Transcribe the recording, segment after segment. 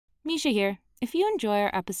Misha here. If you enjoy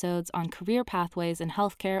our episodes on career pathways in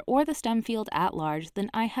healthcare or the STEM field at large,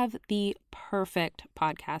 then I have the perfect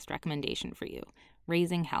podcast recommendation for you,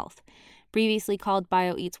 Raising Health. Previously called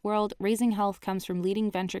BioEats World, Raising Health comes from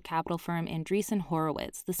leading venture capital firm Andreessen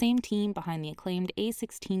Horowitz, the same team behind the acclaimed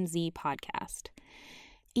A16Z podcast.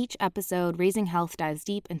 Each episode, Raising Health dives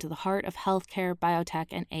deep into the heart of healthcare, biotech,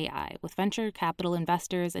 and AI with venture capital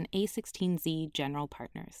investors and A16Z general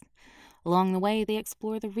partners. Along the way, they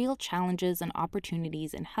explore the real challenges and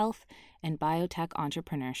opportunities in health and biotech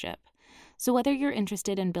entrepreneurship. So whether you're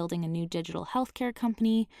interested in building a new digital healthcare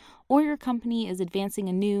company or your company is advancing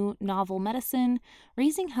a new, novel medicine,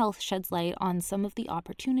 Raising Health sheds light on some of the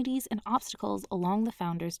opportunities and obstacles along the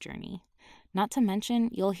founder's journey. Not to mention,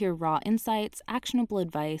 you'll hear raw insights, actionable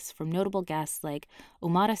advice from notable guests like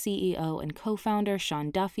Omada CEO and co-founder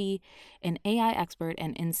Sean Duffy, and AI expert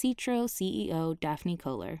and In-Sitro CEO Daphne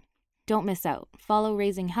Kohler. Don't miss out. Follow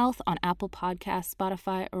Raising Health on Apple Podcasts,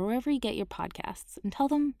 Spotify, or wherever you get your podcasts, and tell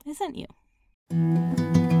them I sent you.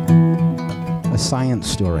 A science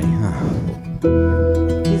story, huh?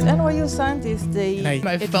 These NYU scientists,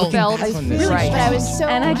 I felt really right. I was so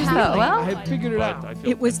and I just thought, well, I had figured it out.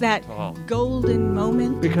 It was that golden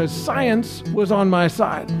moment. Because science was on my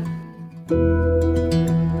side.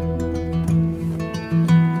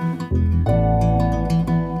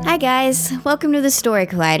 Hi guys, welcome to the Story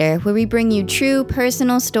Collider, where we bring you true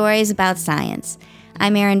personal stories about science.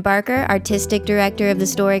 I'm Erin Barker, Artistic Director of the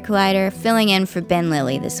Story Collider, filling in for Ben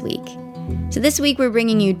Lilly this week. So this week we're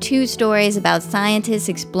bringing you two stories about scientists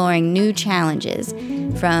exploring new challenges,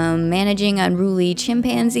 from managing unruly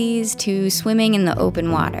chimpanzees to swimming in the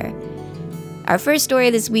open water. Our first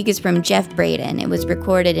story this week is from Jeff Braden. It was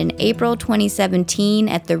recorded in April 2017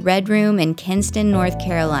 at the Red Room in Kinston, North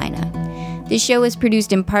Carolina. This show was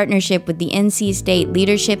produced in partnership with the NC State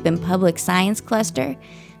Leadership in Public Science Cluster,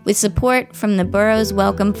 with support from the Burroughs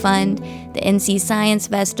Wellcome Fund, the NC Science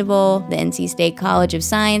Festival, the NC State College of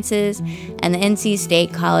Sciences, and the NC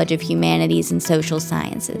State College of Humanities and Social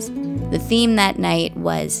Sciences. The theme that night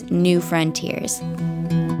was New Frontiers.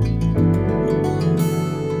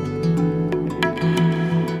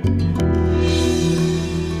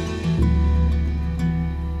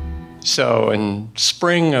 So in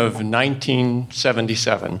spring of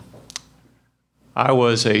 1977, I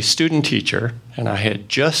was a student teacher, and I had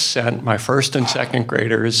just sent my first and second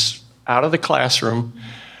graders out of the classroom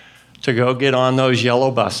to go get on those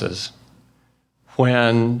yellow buses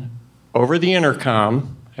when, over the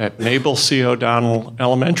intercom at Mabel C. O'Donnell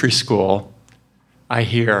Elementary School, I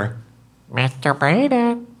hear, Mr.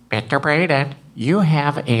 Braden, you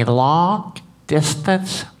have a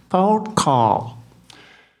long-distance phone call.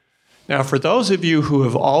 Now, for those of you who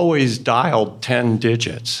have always dialed 10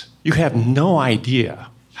 digits, you have no idea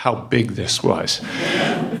how big this was.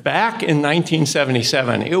 Back in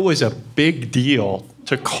 1977, it was a big deal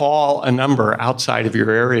to call a number outside of your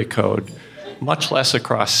area code, much less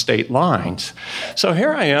across state lines. So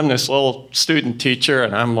here I am, this little student teacher,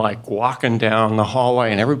 and I'm like walking down the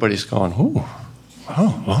hallway, and everybody's going, ooh.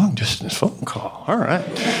 Oh, long distance phone call. All right.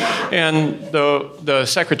 And the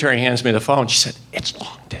secretary hands me the phone. She said, it's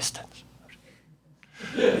long distance.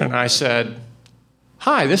 And I said,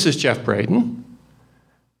 hi, this is Jeff Braden.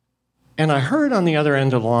 And I heard on the other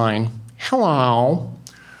end of the line, hello,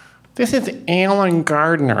 this is Alan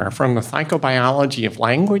Gardner from the Psychobiology of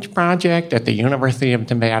Language Project at the University of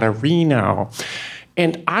Nevada, Reno.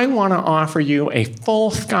 And I want to offer you a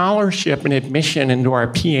full scholarship and admission into our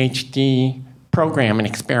PhD program in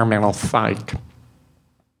experimental psych.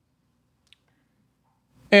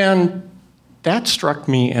 And that struck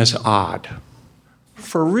me as odd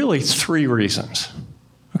for really three reasons.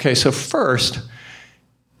 Okay, so first,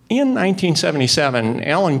 in 1977,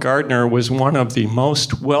 Alan Gardner was one of the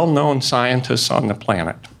most well-known scientists on the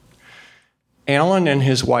planet. Alan and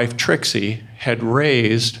his wife Trixie had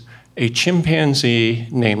raised a chimpanzee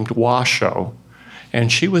named Washoe,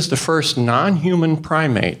 and she was the first non-human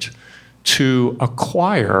primate to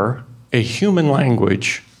acquire a human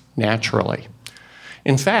language naturally.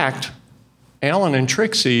 In fact, Alan and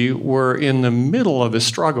Trixie were in the middle of a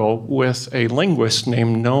struggle with a linguist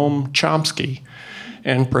named Noam Chomsky.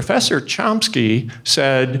 And Professor Chomsky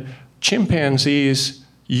said chimpanzees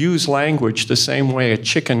use language the same way a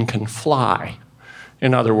chicken can fly.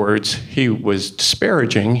 In other words, he was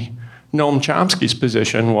disparaging. Noam Chomsky's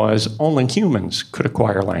position was only humans could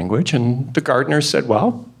acquire language, and the Gardners said,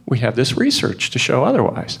 well, we have this research to show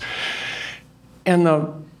otherwise. And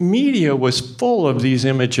the media was full of these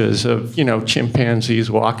images of, chimpanzees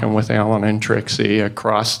walking with Alan and Trixie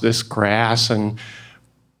across this grass, and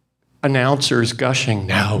announcers gushing,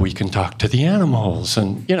 now we can talk to the animals,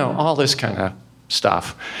 and, all this kind of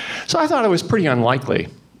stuff. So I thought it was pretty unlikely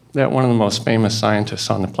that one of the most famous scientists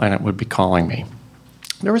on the planet would be calling me.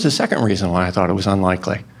 There was a second reason why I thought it was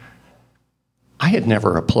unlikely. I had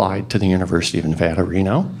never applied to the University of Nevada,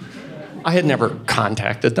 Reno. I had never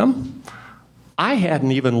contacted them. I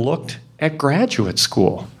hadn't even looked at graduate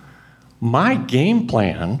school. My game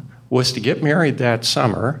plan was to get married that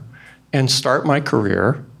summer and start my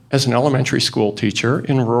career as an elementary school teacher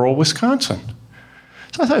in rural Wisconsin.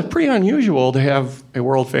 So I thought it was pretty unusual to have a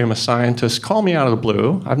world-famous scientist call me out of the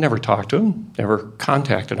blue. I've never talked to him, never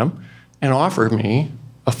contacted him, and offer me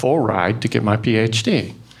a full ride to get my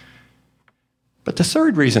PhD. But the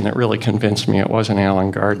third reason that really convinced me it wasn't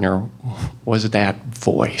Alan Gardner was that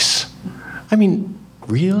voice. I mean,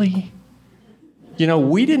 really?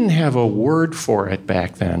 We didn't have a word for it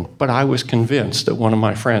back then, but I was convinced that one of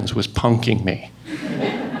my friends was punking me,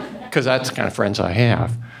 because that's the kind of friends I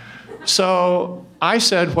have. So I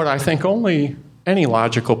said what I think only any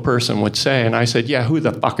logical person would say, and I said, yeah, who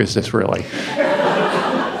the fuck is this really?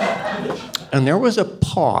 And there was a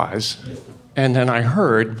pause, and then I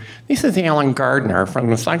heard, this is Alan Gardner from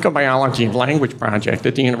the Psychobiology of Language Project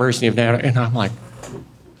at the University of Nevada, and I'm like,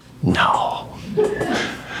 no.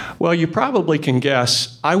 Well, you probably can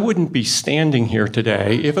guess I wouldn't be standing here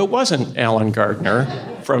today if it wasn't Alan Gardner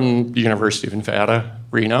from the University of Nevada,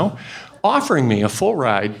 Reno, offering me a full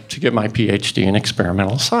ride to get my PhD in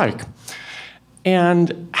experimental psych.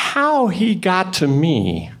 And how he got to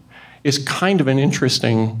me is kind of an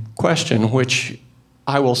interesting question, which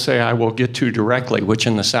I will say I will get to directly, which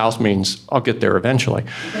in the South means I'll get there eventually.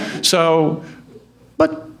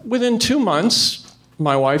 But within 2 months,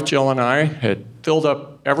 my wife Jill and I had filled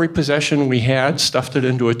up every possession we had, stuffed it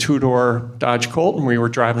into a 2-door Dodge Colt, and we were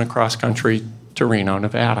driving across country to Reno,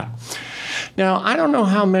 Nevada. Now, I don't know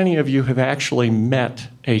how many of you have actually met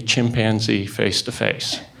a chimpanzee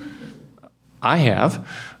face-to-face. I have.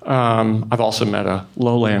 I've also met a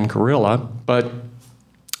lowland gorilla, but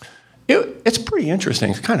it's pretty interesting.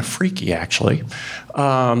 It's kind of freaky, actually.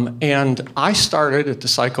 And I started at the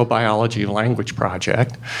Psychobiology of Language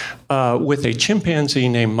Project with a chimpanzee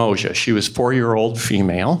named Moja. She was 4-year-old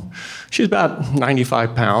female. She was about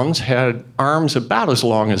 95 pounds, had arms about as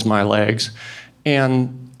long as my legs,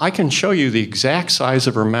 and I can show you the exact size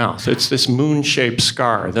of her mouth. It's this moon-shaped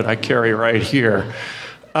scar that I carry right here.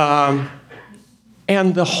 And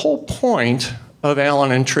the whole point of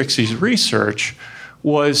Alan and Trixie's research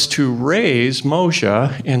was to raise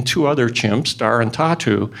Moja and 2 other chimps, Dar and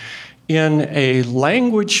Tatu, in a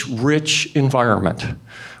language-rich environment,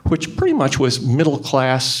 which pretty much was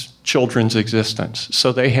middle-class children's existence.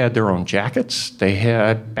 So they had their own jackets, they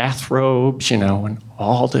had bathrobes, and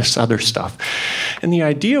all this other stuff. And the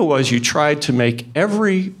idea was you tried to make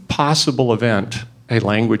every possible event a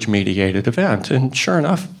language-mediated event. And sure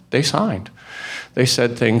enough, they signed. They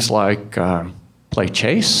said things like play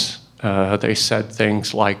chase. They said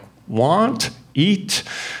things like want, eat,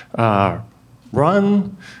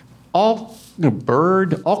 run,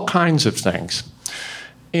 bird, all kinds of things.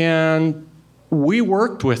 And we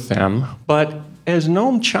worked with them, but as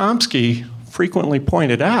Noam Chomsky frequently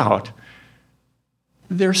pointed out,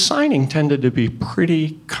 their signing tended to be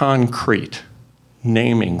pretty concrete,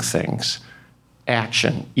 naming things,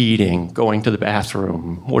 action, eating, going to the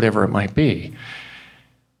bathroom, whatever it might be.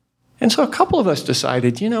 And so a couple of us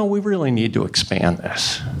decided, we really need to expand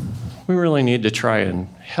this. We really need to try and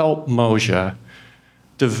help Moja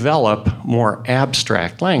develop more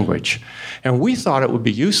abstract language. And we thought it would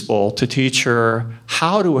be useful to teach her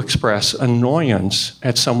how to express annoyance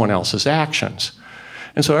at someone else's actions.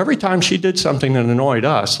 And so every time she did something that annoyed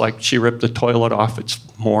us, like she ripped the toilet off its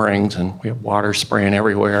moorings and we had water spraying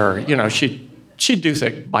everywhere, she'd do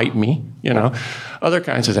things, bite me, other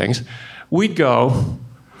kinds of things, we'd go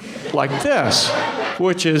like this,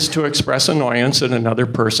 which is to express annoyance at another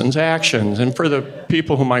person's actions. And for the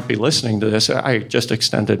people who might be listening to this, I just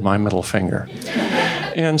extended my middle finger.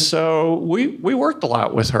 And so we worked a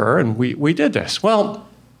lot with her, and we did this. Well,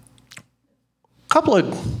 a couple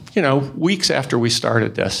of weeks after we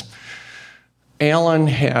started this, Alan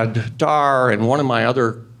had Dar, and one of my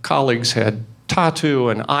other colleagues had Tatu,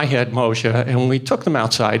 and I had Moja, and we took them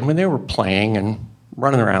outside when they were playing and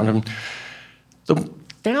running around. And the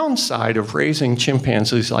downside of raising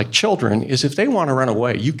chimpanzees like children is if they want to run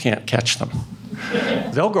away, you can't catch them.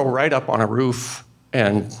 They'll go right up on a roof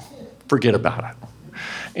and forget about it.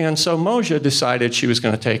 And so Moja decided she was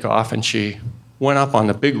going to take off, and she went up on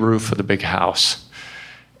the big roof of the big house.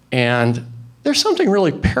 And there's something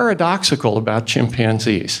really paradoxical about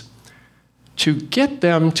chimpanzees. To get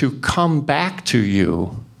them to come back to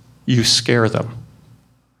you, you scare them.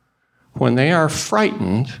 When they are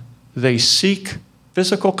frightened, they seek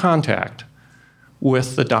physical contact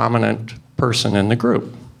with the dominant person in the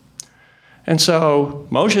group. And so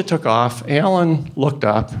Moshe took off, Alan looked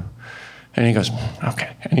up, and he goes,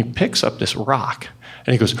 okay. And he picks up this rock,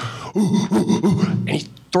 and he goes, ooh, ooh, ooh, and he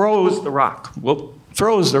throws the rock.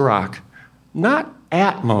 Not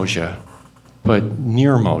at Moshe, but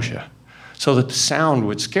near Moshe, so that the sound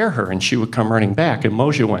would scare her, and she would come running back, and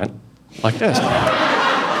Moshe went like this.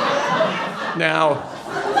 Now,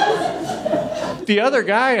 the other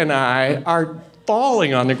guy and I are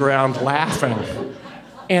falling on the ground laughing.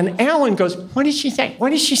 And Alan goes, what did she say? What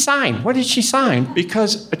did she sign? What did she sign?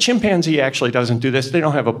 Because a chimpanzee actually doesn't do this. They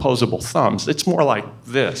don't have opposable thumbs. It's more like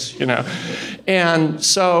this, you know. And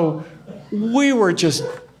so we were just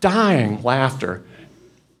dying laughter.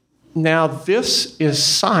 Now, this is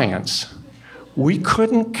science. We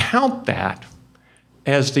couldn't count that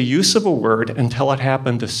as the use of a word until it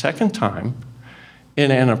happened a second time in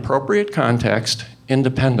an appropriate context,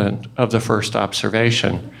 independent of the first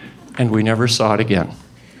observation, and we never saw it again.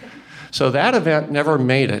 So that event never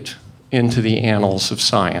made it into the annals of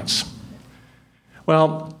science.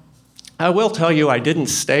 Well, I will tell you I didn't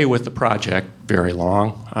stay with the project very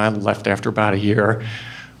long. I left after about a year,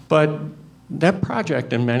 but that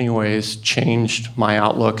project in many ways changed my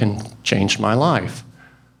outlook and changed my life.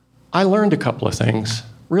 I learned a couple of things,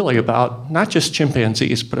 really about not just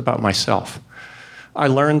chimpanzees, but about myself. I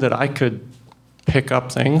learned that I could pick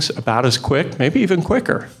up things about as quick, maybe even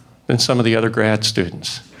quicker, than some of the other grad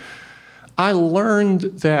students. I learned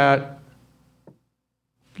that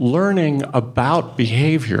learning about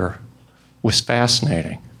behavior was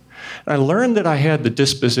fascinating. I learned that I had the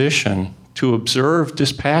disposition to observe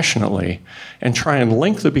dispassionately and try and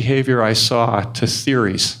link the behavior I saw to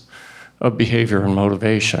theories of behavior and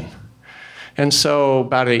motivation. And so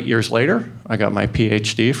about 8 years later, I got my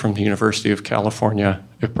PhD from the University of California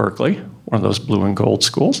at Berkeley, one of those blue and gold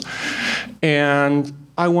schools. And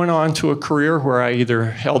I went on to a career where I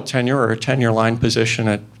either held tenure or a tenure line position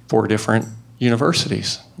at 4 different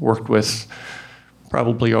universities, worked with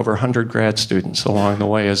probably over 100 grad students along the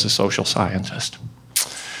way as a social scientist.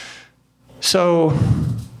 So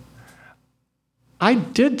I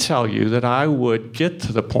did tell you that I would get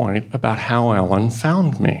to the point about how Ellen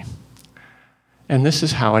found me. And this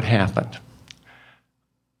is how it happened.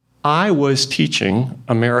 I was teaching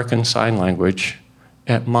American Sign Language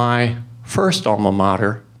at my first alma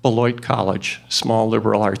mater, Beloit College, small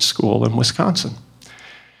liberal arts school in Wisconsin.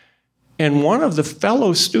 And one of the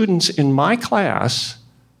fellow students in my class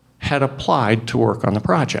had applied to work on the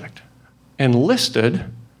project and listed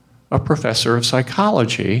a professor of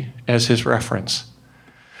psychology as his reference.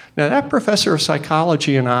 Now, that professor of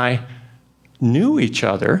psychology and I knew each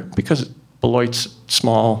other because Beloit's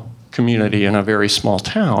small community in a very small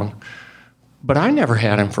town, but I never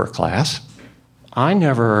had him for a class. I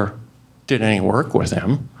never did any work with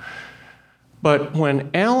him. But when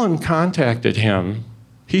Alan contacted him,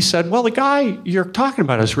 he said, well, the guy you're talking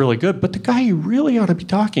about is really good, but the guy you really ought to be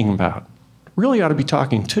talking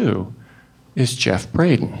to, is Jeff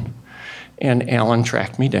Braden. And Alan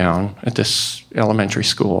tracked me down at this elementary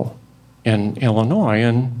school in Illinois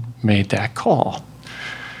and made that call.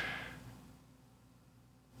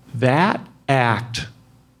 That act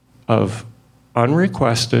of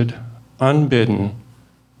unrequested, unbidden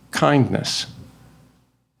kindness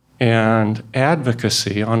and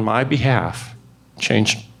advocacy on my behalf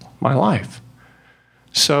changed my life.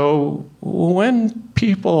 So when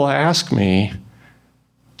people ask me,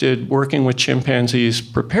 did working with chimpanzees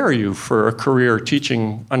prepare you for a career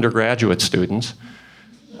teaching undergraduate students?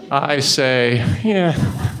 I say, yeah,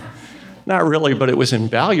 not really, but it was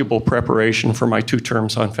invaluable preparation for my 2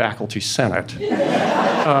 terms on faculty senate.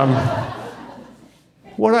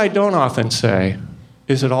 What I don't often say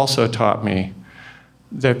is it also taught me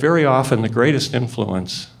that very often the greatest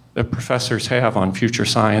influence that professors have on future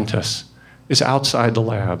scientists is outside the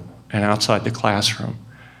lab and outside the classroom.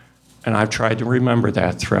 And I've tried to remember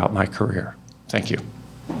that throughout my career. Thank you.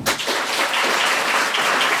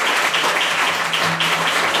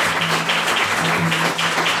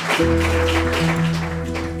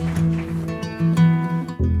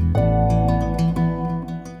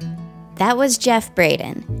 That was Jeff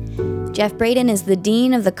Braden. Jeff Braden is the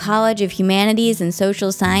Dean of the College of Humanities and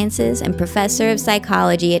Social Sciences and Professor of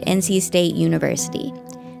Psychology at NC State University.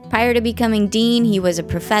 Prior to becoming dean, he was a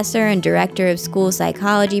professor and director of school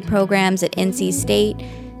psychology programs at NC State,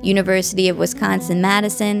 University of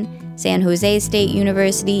Wisconsin-Madison, San Jose State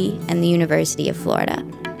University, and the University of Florida.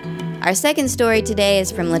 Our second story today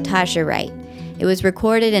is from Latasha Wright. It was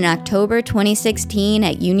recorded in October 2016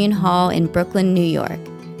 at Union Hall in Brooklyn, New York.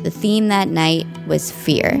 The theme that night was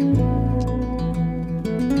fear.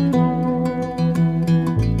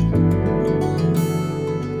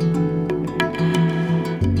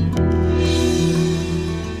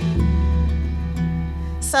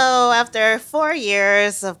 So after 4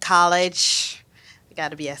 years of college, I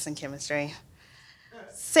got a BS in chemistry.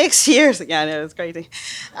 6 years, yeah, I know, it's crazy.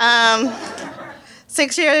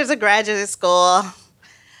 6 years of graduate school,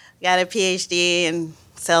 got a PhD in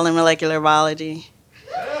cell and molecular biology.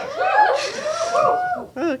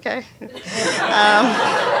 Okay.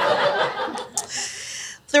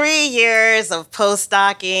 3 years of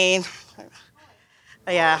postdocing.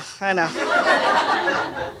 Yeah, I know.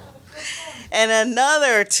 And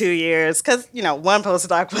another 2 years, because, one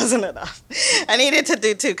postdoc wasn't enough. I needed to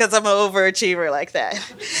do 2 because I'm an overachiever like that.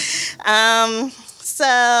 So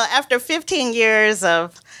after 15 years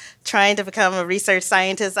of trying to become a research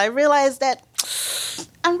scientist, I realized that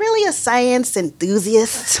I'm really a science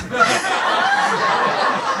enthusiast.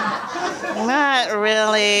 Not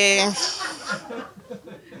really.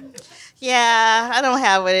 Yeah, I don't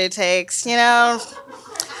have what it takes,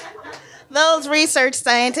 Those research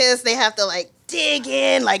scientists, they have to dig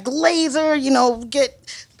in, laser,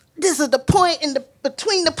 this is the point in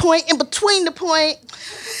between the point in between the point.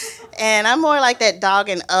 And I'm more like that dog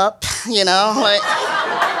and Up, global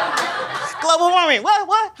warming,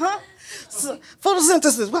 what, huh?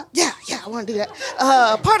 Photosynthesis, what? Yeah, I want to do that.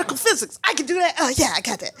 Particle physics, I can do that. Yeah, I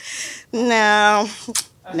got that.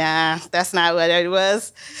 Nah, that's not what it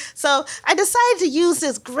was. So I decided to use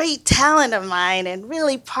this great talent of mine and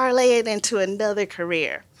really parlay it into another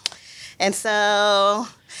career. And so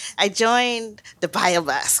I joined the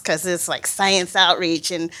BioBus because it's science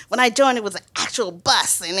outreach. And when I joined, it was an actual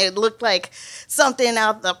bus, and it looked like something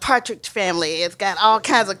out of the Partridge Family. It's got all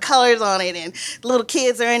kinds of colors on it, and little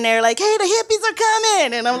kids are in there hey, the hippies are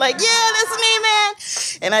coming. And I'm like, yeah, that's me, man.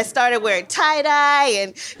 And I started wearing tie-dye,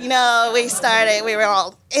 and, we were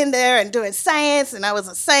all in there and doing science, and I was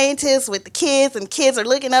a scientist with the kids, and kids are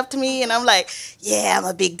looking up to me, and I'm like, yeah, I'm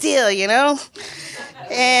a big deal,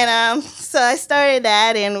 And so I started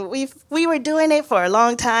that, and we were doing it for a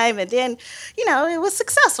long time, and then, it was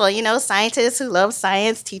successful. Scientists who love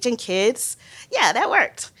science teaching kids. Yeah, that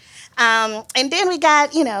worked. And then we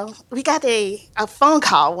got a phone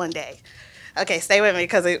call one day. Okay, stay with me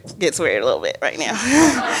because it gets weird a little bit right now.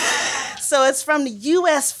 So it's from the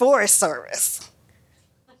U.S. Forest Service.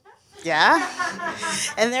 Yeah?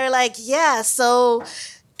 And they're like, yeah, so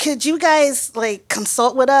could you guys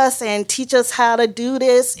consult with us and teach us how to do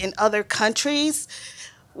this in other countries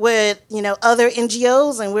with, other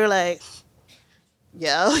NGOs? And we're like,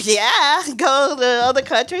 yeah, go to other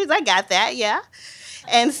countries. I got that, yeah.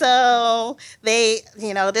 And so they,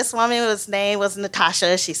 this woman's name was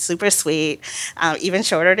Natasha. She's super sweet, even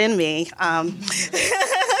shorter than me.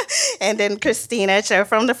 And then Christina, they're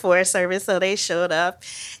from the Forest Service, so they showed up.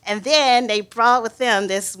 And then they brought with them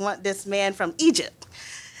this man from Egypt.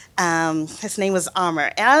 His name was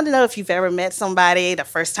Amr. And I don't know if you've ever met somebody, the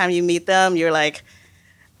first time you meet them, you're like,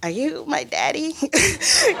 are you my daddy?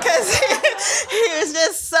 Because he was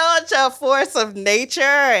just such a force of nature,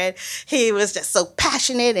 and he was just so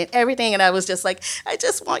passionate and everything, and I was just like, I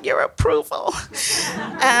just want your approval.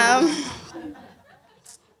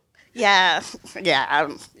 Yeah,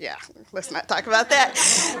 let's not talk about that.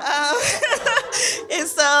 And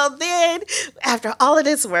so then, after all of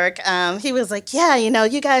this work, he was like, yeah,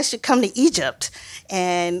 you guys should come to Egypt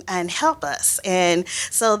and help us. And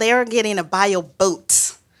so they were getting a bio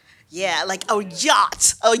boat. Yeah, a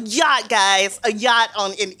yacht, guys, a yacht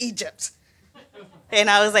in Egypt. And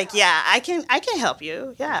I was like, yeah, I can help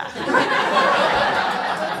you, yeah.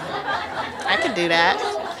 I can do that.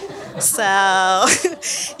 So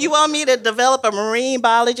you want me to develop a marine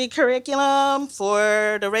biology curriculum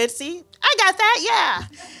for the Red Sea? I got that, yeah.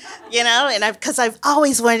 And because I've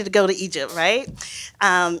always wanted to go to Egypt, right?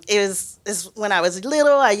 It's when I was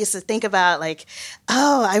little, I used to think about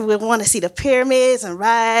I would want to see the pyramids and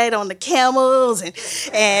ride on the camels, and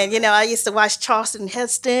I used to watch Charleston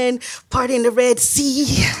Heston partying the Red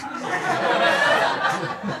Sea.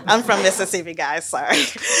 I'm from Mississippi, guys, sorry.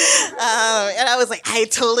 And I was like, I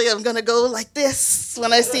totally am going to go like this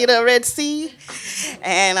when I see the Red Sea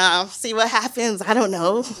and see what happens. I don't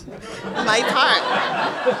know. My part.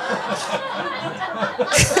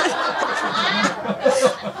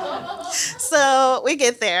 So we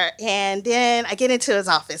get there, and then I get into his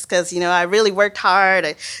office because, I really worked hard.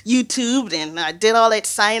 I YouTubed, and I did all that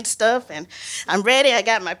science stuff, and I'm ready. I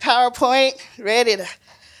got my PowerPoint ready to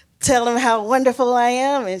tell him how wonderful I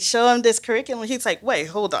am and show him this curriculum. He's like, wait,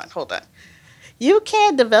 hold on. you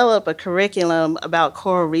can't develop a curriculum about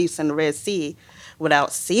coral reefs in the Red Sea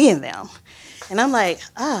without seeing them. And I'm like,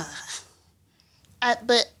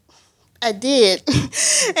 but I did. And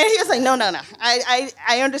he was like, no.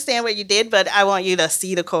 I understand what you did, but I want you to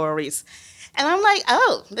see the coral reefs. And I'm like,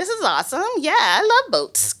 oh, this is awesome. Yeah, I love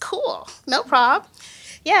boats. Cool. No problem.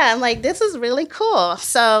 Yeah, I'm like, this is really cool.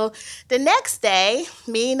 So the next day,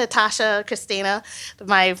 me, Natasha, Christina,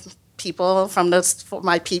 my peeps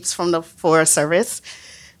from the Forest Service,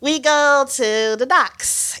 we go to the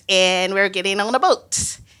docks and we're getting on a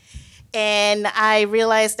boat. And I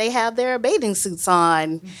realized they have their bathing suits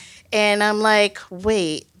on. And I'm like,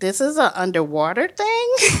 wait, this is an underwater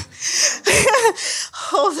thing?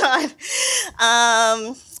 Hold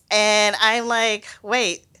on. And I'm like,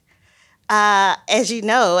 wait, as you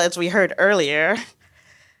know, as we heard earlier,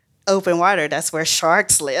 open water, that's where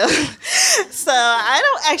sharks live. So I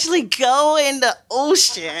don't actually go in the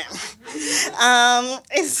ocean.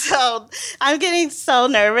 And so I'm getting so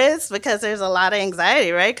nervous because there's a lot of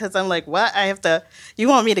anxiety, right? Because I'm like, what? You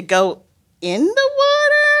want me to go in the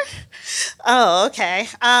water? Oh, okay.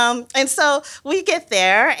 And so we get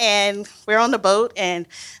there and we're on the boat and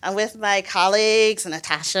I'm with my colleagues,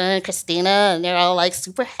 Natasha and Christina, and they're all like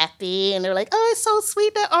super happy. And they're like, oh, it's so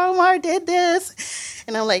sweet that Omar did this.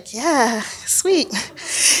 And I'm like, yeah, sweet.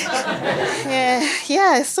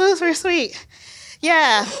 yeah, it's super sweet.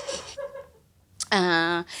 Yeah.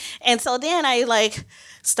 And so then I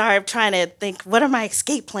start trying to think, what are my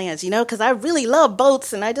escape plans, because I really love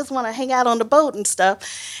boats and I just want to hang out on the boat and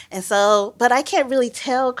stuff. And so, but I can't really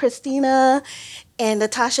tell Christina and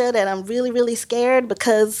Natasha that I'm really, really scared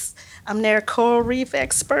because I'm their coral reef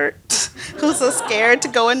expert who's so scared to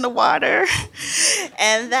go in the water.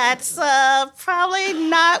 And that's probably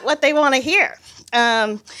not what they want to hear.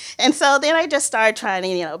 And so then I just started trying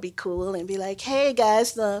to, be cool and be like, hey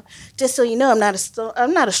guys, just so you know, I'm not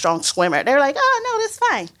a strong swimmer. They're like, oh no, that's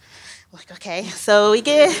fine. I'm like, okay. So we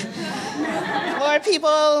get more people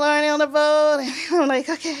learning on the boat. And I'm like,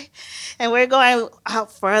 okay. And we're going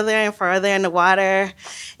out further and further in the water.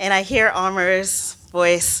 And I hear Omar's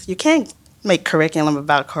voice. You can't make curriculum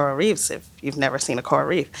about coral reefs if you've never seen a coral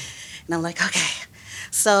reef. And I'm like, okay.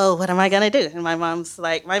 So what am I going to do? And my mom's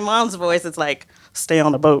voice is like, stay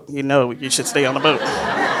on the boat. You should stay on the boat.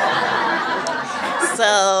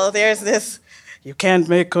 So there's this, you can't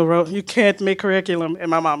make curriculum.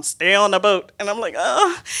 And my mom, stay on the boat. And I'm like,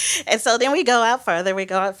 oh. And so then we go out further.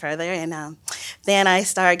 And then I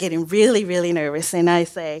start getting really, really nervous. And I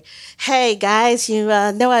say, hey, guys, you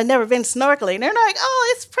know I've never been snorkeling. They're like,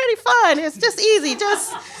 oh, it's pretty fun. It's just easy.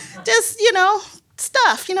 Just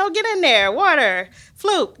stuff, get in there, water,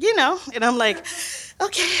 fluke, And I'm like,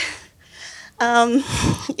 okay.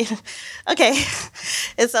 Okay.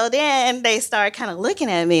 And so then they start kind of looking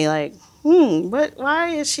at me like, why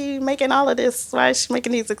is she making all of this? Why is she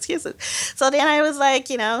making these excuses? So then I was like,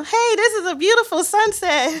 hey, this is a beautiful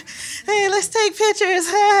sunset. Hey, let's take pictures.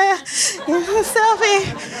 Selfie.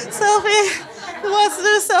 Who wants to do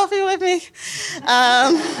a selfie with me?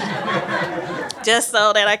 Just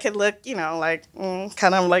so that I could look,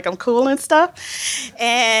 kind of like I'm cool and stuff.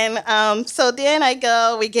 And so then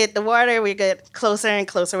we get the water, we get closer and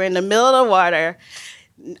closer. We're in the middle of the water.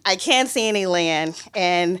 I can't see any land.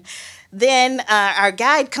 And then our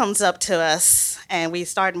guide comes up to us and we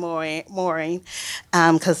start mooring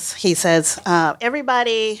because he says,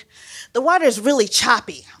 everybody, the water is really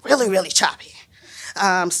choppy, really, really choppy.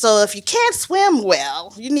 So if you can't swim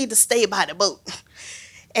well, you need to stay by the boat.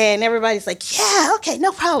 And everybody's like, yeah, okay,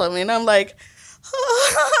 no problem. And I'm like,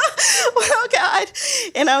 oh, God.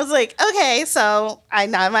 And I was like, okay. So I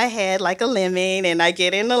nod my head like a lemming and I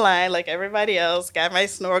get in the line like everybody else, got my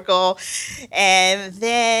snorkel. And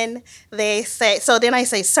then they say, then I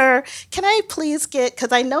say, sir, can I please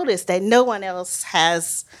because I noticed that no one else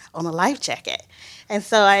has on a life jacket. And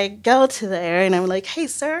so I go to there and I'm like, hey,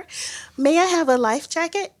 sir, may I have a life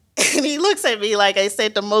jacket? And he looks at me like I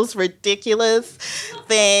said the most ridiculous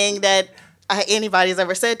thing that anybody's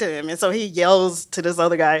ever said to him. And so he yells to this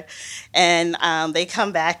other guy. And they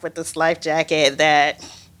come back with this life jacket that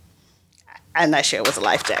I'm not sure it was a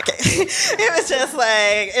life jacket. It was just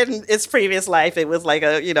like, in its previous life, it was like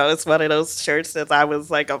it's one of those shirts that I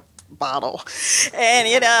was like a bottle.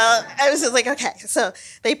 And, I was just like, okay. So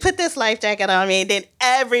they put this life jacket on me, and then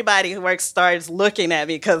everybody who works starts looking at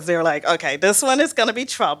me because they're like, okay, this one is going to be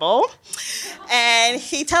trouble. And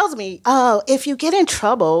he tells me, oh, if you get in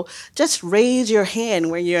trouble, just raise your hand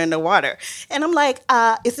when you're in the water. And I'm like,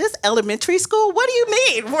 is this elementary school? What do you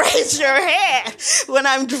mean, raise your hand when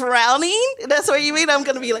I'm drowning? That's what you mean? I'm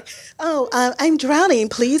going to be like, oh, I'm drowning.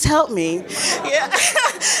 Please help me. Yeah.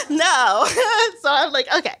 No. So I'm like,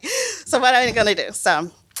 okay. So what am I going to do?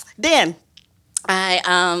 So then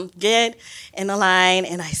I get in the line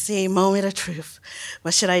and I say, moment of truth.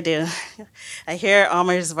 What should I do? I hear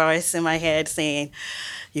Amar's voice in my head saying,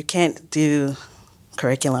 you can't do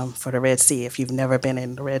curriculum for the Red Sea if you've never been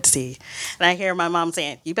in the Red Sea. And I hear my mom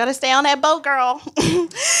saying, you better stay on that boat, girl.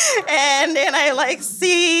 And then I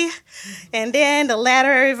see, and then the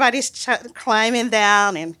ladder, everybody's climbing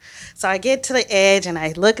down. And so I get to the edge and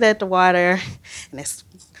I look at the water, and it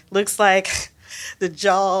looks like the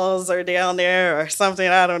jaws are down there or something.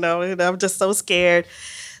 I don't know. I'm just so scared.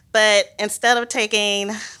 But instead of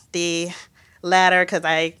taking the ladder, because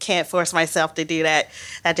I can't force myself to do that,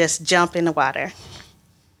 I just jump in the water.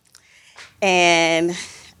 And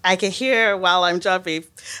I can hear while I'm jumping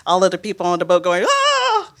all of the people on the boat going,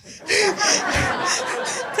 oh!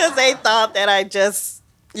 Because they thought that I just,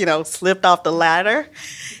 slipped off the ladder.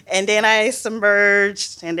 And then I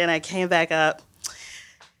submerged, and then I came back up.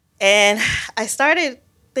 And I started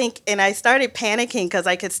panicking because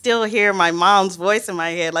I could still hear my mom's voice in my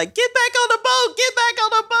head, like, get back on the boat, get back on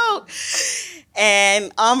the boat.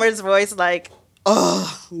 And Amar's voice like,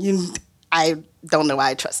 oh, I don't know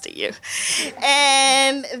why I trusted you.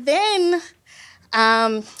 And then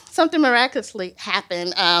something miraculously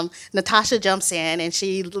happened. Natasha jumps in and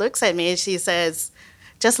she looks at me and she says,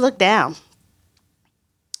 just look down.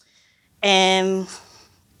 And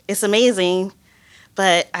it's amazing,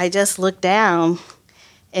 but I just looked down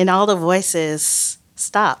and all the voices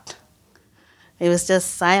stopped. It was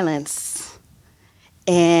just silence.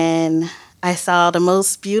 And I saw the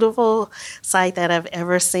most beautiful sight that I've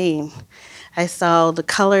ever seen. I saw the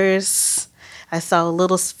colors. I saw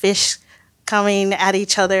little fish coming at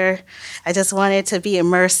each other. I just wanted to be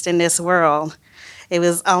immersed in this world. It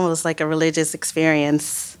was almost like a religious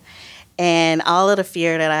experience. And all of the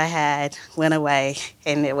fear that I had went away,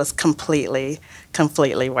 and it was completely,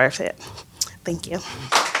 completely worth it. Thank you.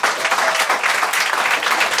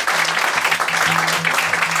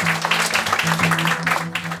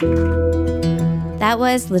 That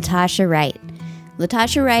was Latasha Wright.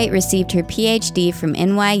 Latasha Wright received her PhD from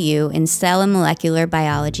NYU in cell and molecular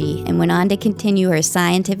biology and went on to continue her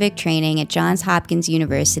scientific training at Johns Hopkins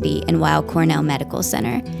University and Weill Cornell Medical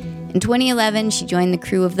Center. In 2011, she joined the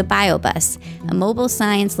crew of the BioBus, a mobile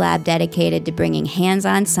science lab dedicated to bringing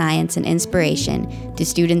hands-on science and inspiration to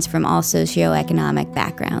students from all socioeconomic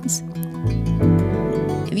backgrounds.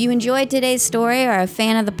 If you enjoyed today's story or are a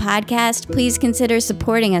fan of the podcast, please consider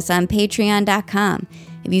supporting us on Patreon.com.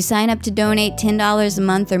 If you sign up to donate $10 a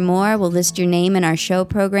month or more, we'll list your name in our show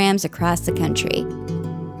programs across the country.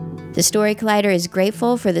 The Story Collider is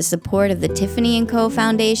grateful for the support of the Tiffany & Co.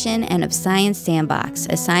 Foundation and of Science Sandbox,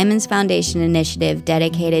 a Simons Foundation initiative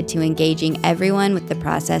dedicated to engaging everyone with the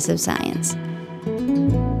process of science.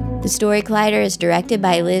 The Story Collider is directed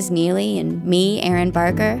by Liz Neely and me, Erin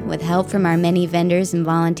Barker, with help from our many vendors and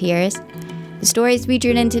volunteers. The stories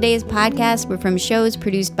featured in today's podcast were from shows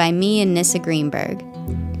produced by me and Nissa Greenberg.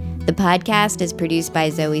 The podcast is produced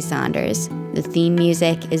by Zoe Saunders. The theme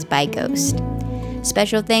music is by Ghost.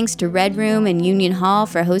 Special thanks to Red Room and Union Hall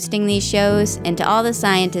for hosting these shows, and to all the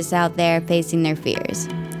scientists out there facing their fears.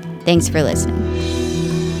 Thanks for listening.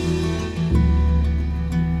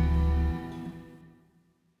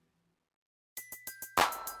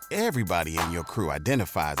 Everybody in your crew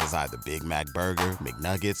identifies as either Big Mac Burger,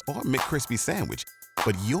 McNuggets, or McCrispy Sandwich.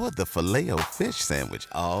 But you're the Filet-O-Fish Sandwich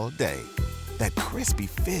all day. That crispy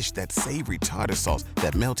fish, that savory tartar sauce,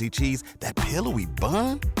 that melty cheese, that pillowy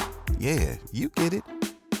bun. Yeah, you get it.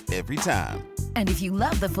 Every time. And if you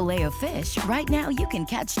love the Filet-O-Fish, right now you can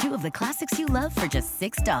catch two of the classics you love for just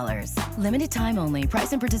 $6. Limited time only.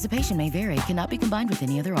 Price and participation may vary. Cannot be combined with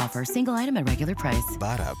any other offer. Single item at regular price.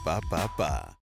 Ba-da-ba-ba-ba.